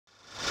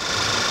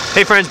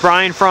Hey friends,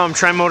 Brian from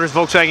Trend Motors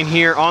Volkswagen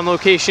here on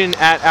location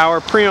at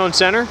our pre-owned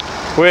center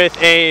with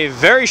a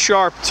very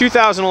sharp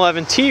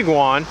 2011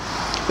 Tiguan.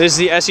 This is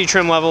the SE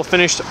trim level,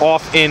 finished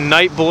off in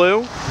night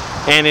blue,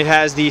 and it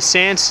has the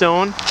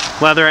sandstone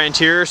leatherette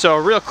interior, so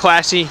a real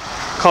classy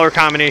color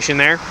combination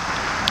there.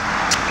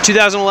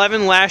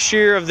 2011, last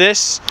year of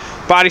this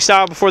body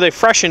style before they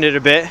freshened it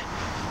a bit.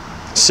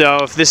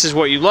 So if this is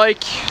what you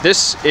like,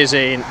 this is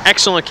an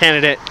excellent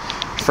candidate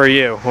for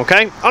you.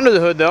 Okay, under the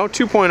hood though,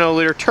 2.0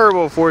 liter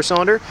turbo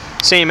 4-cylinder,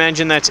 same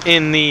engine that's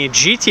in the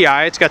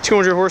GTI. It's got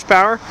 200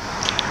 horsepower,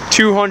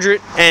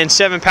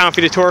 207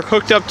 pound-feet of torque,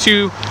 hooked up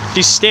to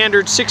the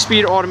standard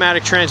 6-speed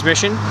automatic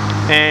transmission.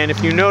 And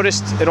if you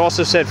noticed, it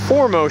also said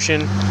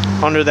 4MOTION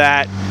under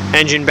that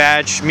engine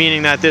badge,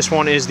 meaning that this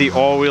one is the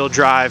all-wheel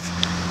drive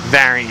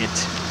variant.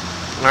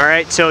 All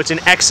right, so it's an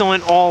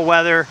excellent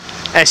all-weather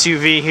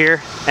SUV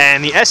here,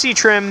 and the SE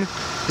trim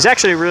is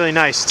actually really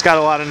nice. It's got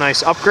a lot of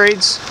nice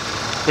upgrades,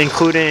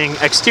 including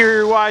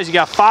exterior-wise. You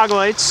got fog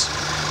lights.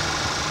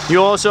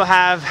 You also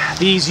have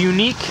these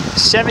unique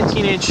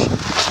 17-inch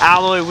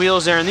alloy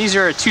wheels there, and these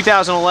are a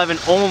 2011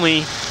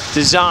 only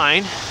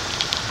design,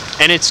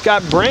 and it's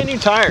got brand new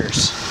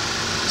tires.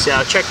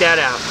 So check that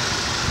out.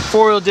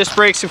 4-wheel disc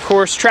brakes, of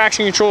course,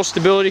 traction control,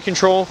 stability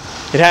control.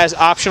 It has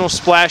optional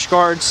splash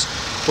guards,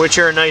 which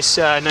are a nice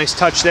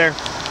touch there.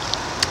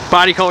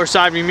 Body color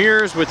side view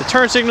mirrors with the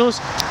turn signals.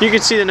 You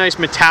can see the nice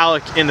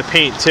metallic in the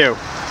paint too.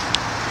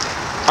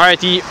 All right,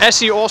 the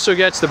SE also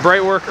gets the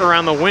bright work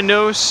around the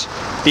windows,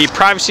 the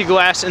privacy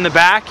glass in the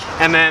back,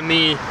 and then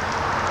the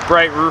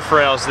bright roof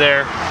rails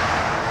there,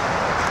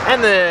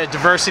 and the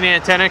diversity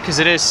antenna because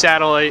it is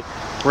satellite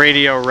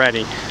radio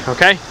ready.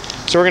 Okay,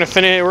 so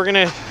we're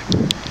gonna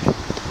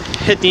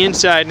hit the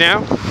inside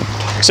now.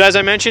 So as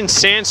I mentioned,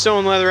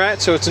 sandstone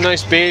leatherette, so it's a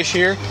nice beige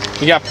here.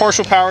 You got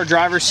partial power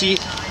driver's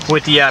seat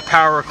with the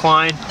power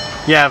recline.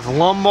 You have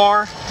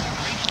lumbar,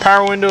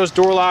 power windows,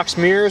 door locks,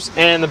 mirrors,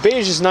 and the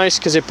beige is nice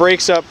because it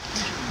breaks up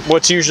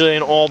what's usually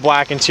an all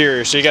black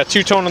interior. So you got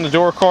two-tone on the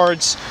door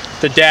cards,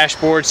 the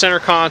dashboard, center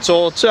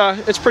console.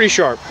 It's pretty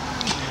sharp.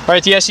 All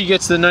right, the SE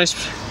gets the nice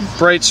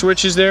bright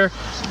switches there,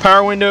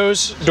 power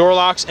windows, door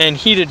locks, and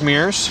heated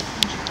mirrors.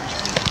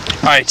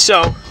 All right,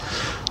 so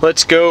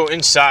let's go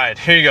inside.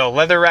 Here you go,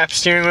 leather wrapped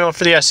steering wheel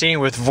for the SE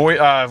with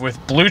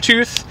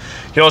Bluetooth.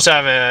 You also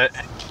have a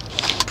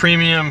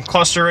premium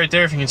cluster right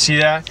there, if you can see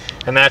that,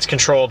 and that's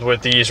controlled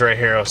with these right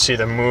here. Let's see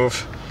the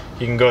move.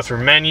 You can go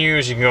through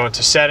menus, you can go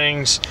into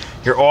settings,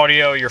 your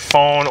audio, your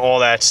phone, all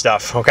that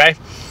stuff. Okay,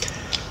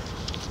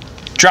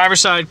 driver's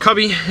side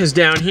cubby is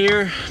down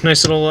here,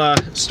 nice little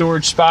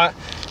storage spot,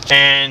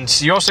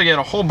 and you also get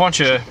a whole bunch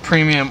of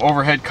premium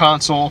overhead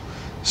console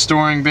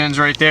storing bins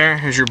right there.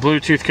 Here's your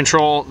Bluetooth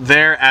control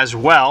there as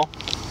well.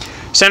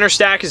 Center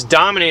stack is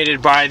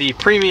dominated by the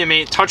Premium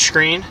VIII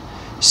touchscreen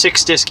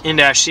 6-disc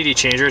in-dash CD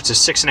changer. It's a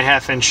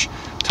 6.5-inch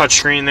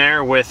touchscreen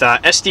there with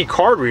SD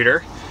card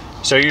reader.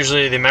 So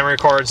usually the memory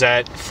cards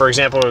that, for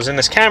example, is in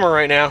this camera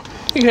right now,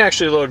 you can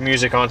actually load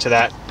music onto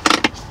that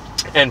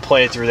and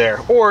play it through there.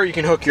 Or you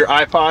can hook your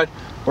iPod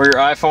or your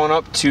iPhone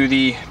up to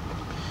the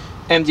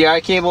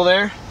MDI cable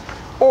there,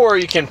 or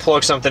you can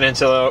plug something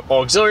into the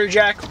auxiliary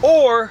jack,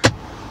 or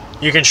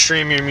you can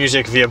stream your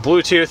music via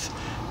Bluetooth.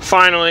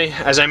 Finally,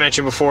 as I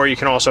mentioned before, you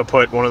can also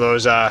put one of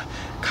those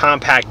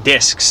compact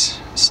discs,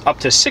 up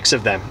to 6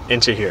 of them,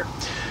 into here.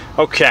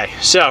 Okay,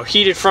 so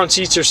heated front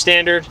seats are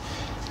standard.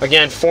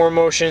 Again,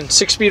 4MOTION,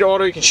 6-speed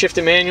auto, you can shift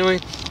it manually.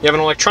 You have an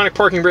electronic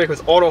parking brake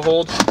with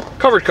Autohold,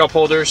 covered cup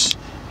holders,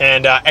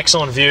 and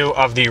excellent view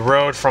of the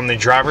road from the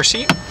driver's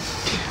seat.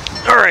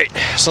 All right,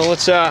 so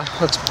let's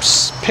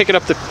pick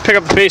up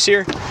the pace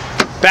here.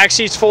 Back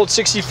seats fold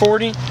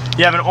 60/40.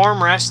 You have an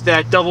armrest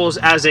that doubles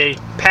as a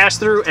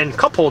pass-through and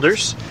cup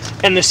holders,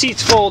 and the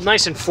seats fold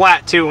nice and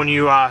flat too when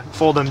you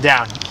fold them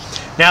down.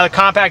 Now the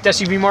compact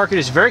SUV market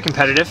is very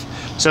competitive,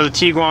 so the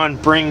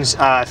Tiguan brings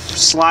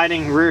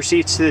sliding rear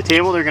seats to the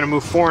table. They're going to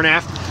move 4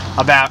 1/2,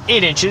 about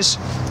 8 inches.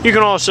 You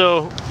can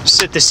also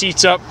sit the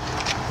seats up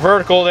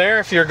vertical there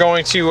if you're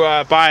going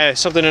to buy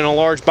something in a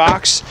large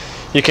box.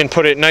 You can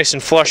put it nice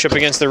and flush up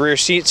against the rear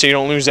seat so you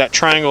don't lose that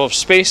triangle of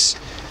space.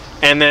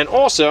 And then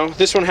also,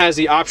 this one has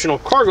the optional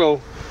cargo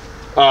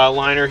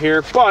liner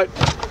here, but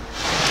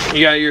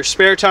you got your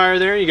spare tire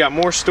there, you got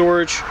more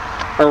storage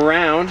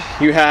around.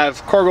 You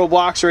have cargo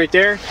blocks right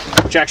there,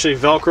 which actually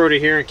Velcro to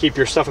here and keep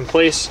your stuff in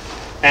place.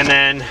 And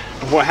then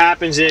what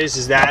happens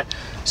is that,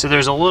 so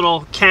there's a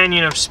little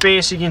canyon of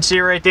space, you can see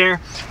right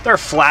there. There are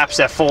flaps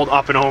that fold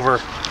up and over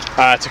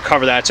to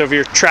cover that. So if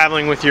you're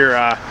traveling with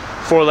your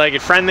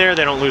four-legged friend there,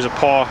 they don't lose a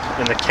paw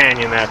in the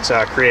canyon that's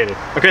created.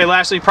 Okay,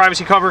 lastly,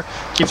 privacy cover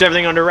keeps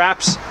everything under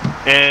wraps,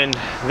 and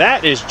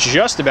that is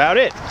just about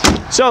it.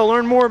 So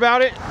learn more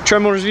about it,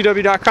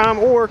 trendmotorsvw.com,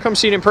 or come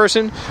see it in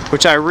person,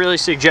 which I really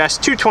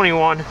suggest.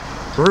 221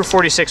 Route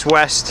 46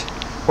 West.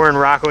 We're in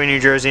Rockaway, New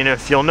Jersey, and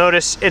if you'll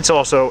notice, it's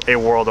also a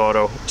World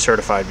Auto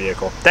certified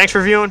vehicle. Thanks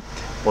for viewing.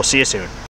 We'll see you soon.